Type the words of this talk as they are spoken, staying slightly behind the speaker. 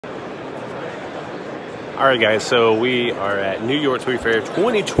Alright guys, so we are at New York Toy Fair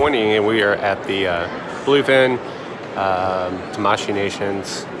 2020 and we are at the BLUEfin, Tamashii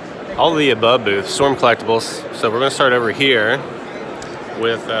Nations, all of the above booth, Storm Collectibles. So we're going to start over here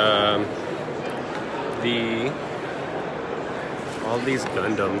with all these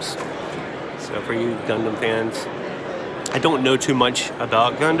Gundams. So for you Gundam fans, I don't know too much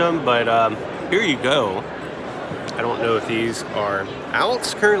about Gundam, but here you go. I don't know if these are out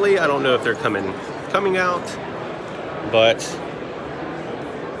currently. I don't know if they're coming out, but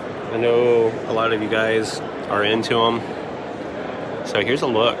I know a lot of you guys are into them. So here's a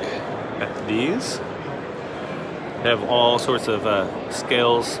look at these. They have all sorts of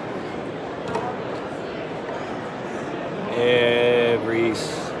scales. Every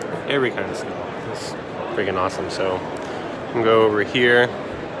kind of scale. It's freaking awesome. So I'm gonna go over here.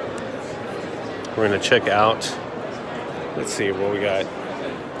 We're gonna check out. Let's see what we got.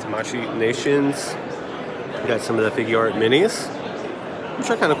 Tamashii Nations. We got some of the figure art minis, which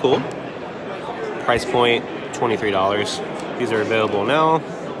are kind of cool. Price point $23. These are available now.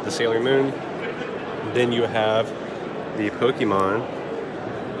 The Sailor Moon. Then you have the Pokemon,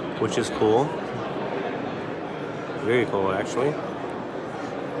 which is cool. Very cool, actually.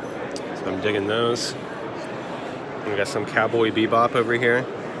 So I'm digging those. We got some Cowboy Bebop over here.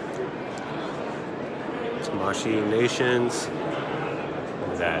 Tamashii Nations.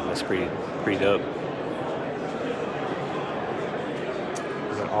 Look at that. That's pretty dope.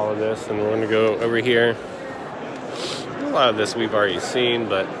 We got all of this, and we're going to go over here. A lot of this we've already seen,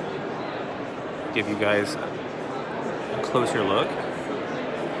 but give you guys a closer look.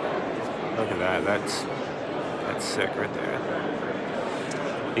 Look at that. That's sick right there.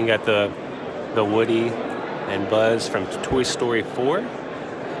 You got the Woody and Buzz from Toy Story 4.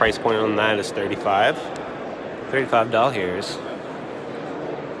 Price point on that is $35 here.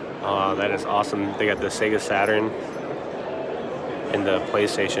 Oh, that is awesome. They got the Sega Saturn and the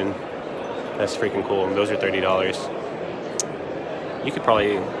PlayStation. That's freaking cool. And those are $30. You could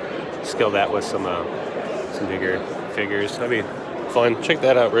probably scale that with some bigger figures. That'd be fun. Check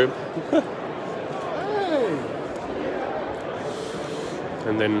that out, Rube.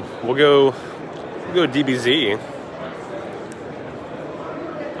 And then we'll go DBZ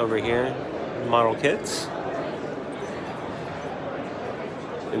over here, model kits,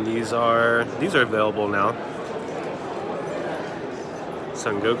 and these are available now.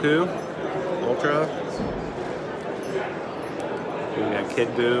 Son Goku, Ultra. We got Kid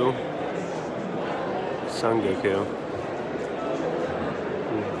Buu, Son Goku.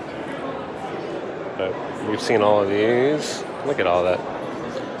 But we've seen all of these. Look at all that.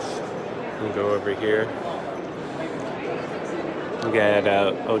 We'll go over here. We got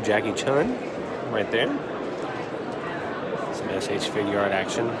Jackie Chun right there. Some SH figure art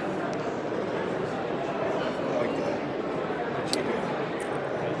action. I like that.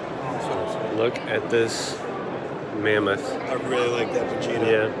 Look at this mammoth. I really like that Vegeta.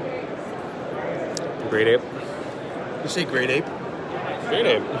 Yeah. Great ape. You say great ape? Great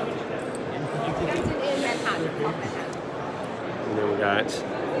ape. And then we got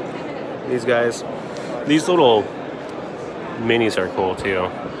these guys. These little minis are cool too.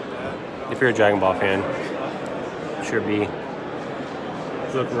 If you're a Dragon Ball fan, sure be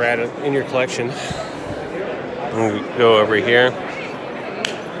look rad in your collection. I'm gonna go over here.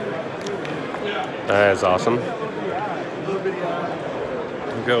 That is awesome.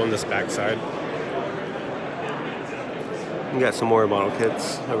 We'll go on this back side. We got some more model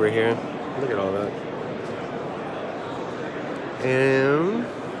kits over here. Look at all that. And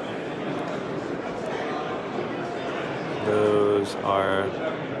those are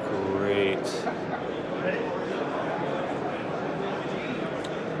great.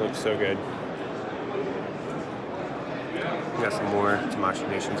 Looks so good. We got some more Tamashii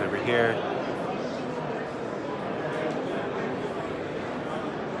Nations over here.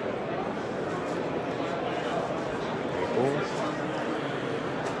 Very cool.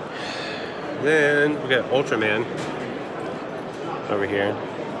 Then we got Ultraman over here.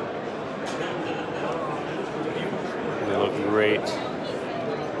 They look great.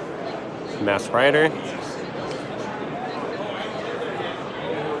 Masked Rider.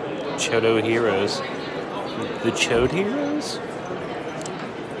 Chodo Heroes. The Chode Heroes?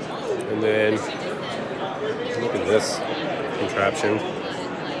 And then look at this contraption.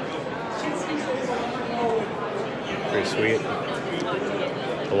 Pretty sweet.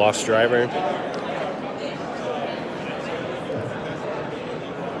 The Lost Driver.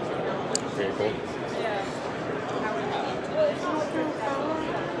 Very cool.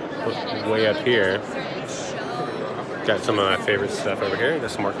 Way up here, got some of my favorite stuff over here.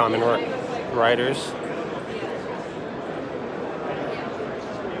 Got some more common riders.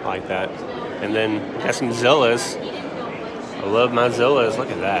 I like that. And then we got some Zillas. I love my Zillas. Look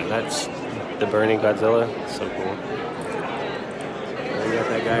at that. That's the burning Godzilla. So cool. We got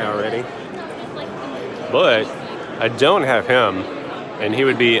that guy already. But I don't have him, and he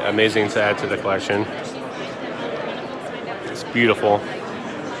would be amazing to add to the collection. It's beautiful.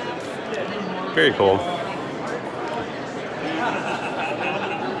 Very cool.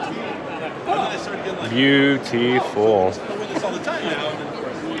 Beautiful.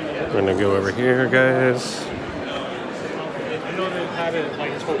 We're gonna go over here, guys. See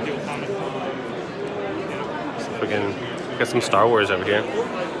if we can get some Star Wars over here.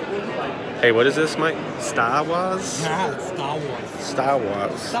 Hey, what is this, Mike? Star Wars? Nah, it's Star Wars. Star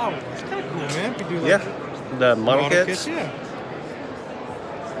Wars. Star Wars. It's kind of cool, man. If you do like Yeah, the model kits. Yeah.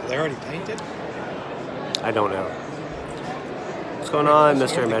 They're already painted? I don't know. What's going on,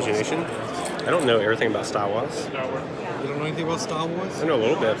 Mr. Imagination? I don't know everything about Star Wars. You don't know anything about Star Wars? I know a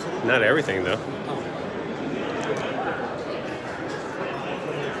little bit. Not everything, though.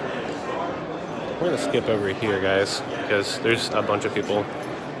 We're going to skip over here, guys, because there's a bunch of people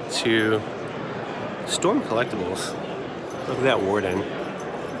to Storm Collectibles. Look at that Warden.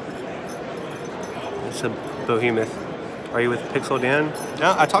 It's a behemoth. Are you with Pixel Dan?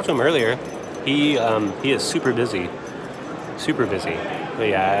 No, I talked to him earlier. He is super busy. Super busy. But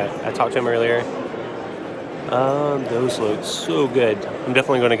yeah, I talked to him earlier. Those look so good. I'm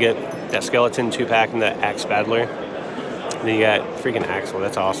definitely going to get that Skeleton 2-pack and that Axe Battler. And then you got freaking Axel.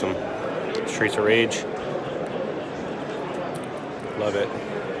 That's awesome. Streets of Rage. Love it.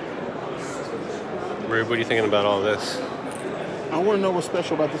 Rube, what are you thinking about all this? I want to know what's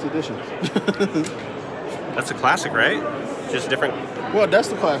special about this edition. That's a classic, right? Just different. Well, that's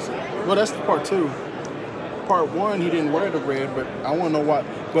the classic. Well, that's the part 2. Part 1, he didn't wear the red, but I want to know why.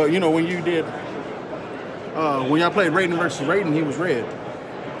 Well, you know, when you did, when y'all played Raiden versus Raiden, he was red.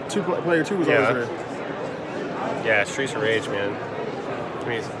 Player 2 was always red. Yeah, Streets of Rage, man. Let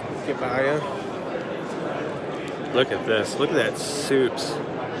me get by you. Look at this. Look at that Soups.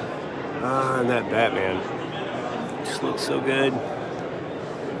 And that Batman. Just looks so good.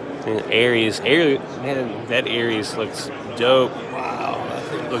 And Ares. Man, that Ares looks dope. Wow.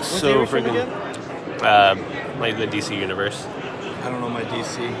 Looks so freaking... like the DC universe. I don't know my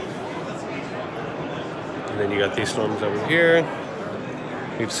DC. And then you got these storms over here.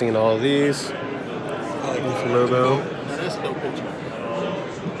 We've seen all of these. I like this Lobo. That's no picture.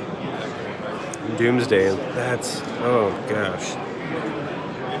 Doomsday. That's, oh gosh.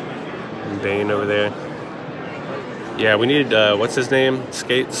 And Bane over there. Yeah, we need, what's his name?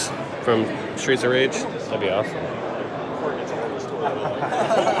 Skates from Streets of Rage. That'd be awesome.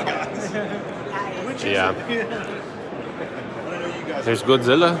 Yeah. There's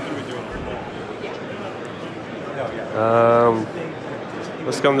Godzilla.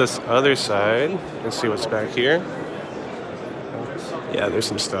 Let's go on this other side and see what's back here. Yeah, there's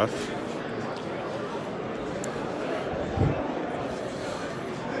some stuff.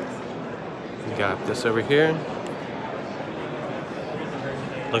 We got this over here.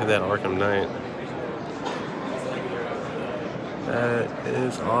 Look at that Arkham Knight. That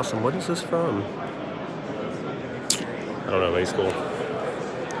is awesome. What is this from? I don't know, but he's cool.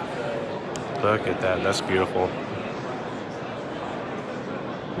 Look at that, that's beautiful.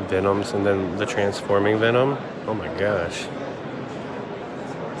 Venoms and then the transforming Venom. Oh my gosh.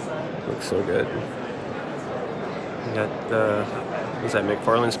 Looks so good. We got the, is that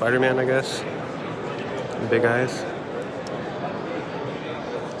McFarlane Spider-Man, I guess? The big eyes.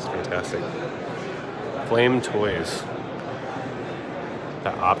 It's fantastic. Flame Toys.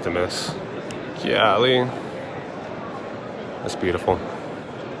 The Optimus. Golly. That's beautiful.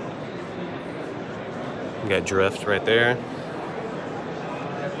 You got Drift right there.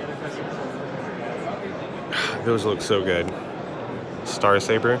 Those look so good. Star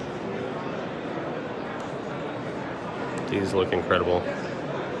Saber. These look incredible.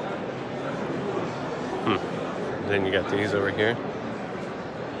 Then you got these over here.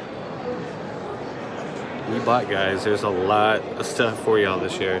 We bought, guys. There's a lot of stuff for y'all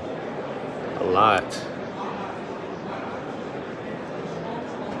this year. A lot.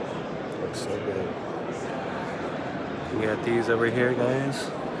 Looks so good. We got these over here, guys.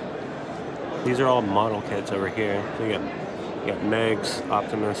 These are all model kits over here. So you got Megs,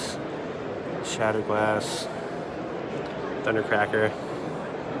 Optimus, Shadowglass, Thundercracker.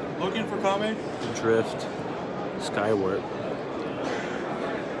 Looking for comment? Drift, Skywarp.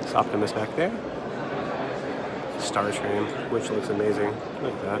 It's Optimus back there. Starscream, which looks amazing.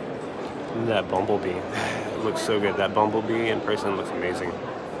 Look at that. And that Bumblebee. It looks so good. That Bumblebee in person looks amazing.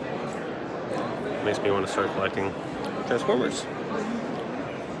 Makes me want to start collecting Transformers.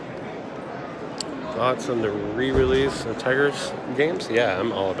 thoughts on the re-release of Tigers games? Yeah,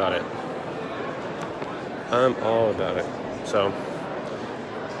 I'm all about it. I'm all about it. So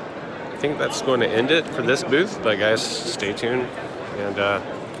I think that's going to end it for this booth. But guys, stay tuned, and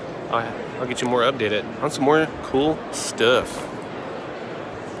I'll get you more updated on some more cool stuff.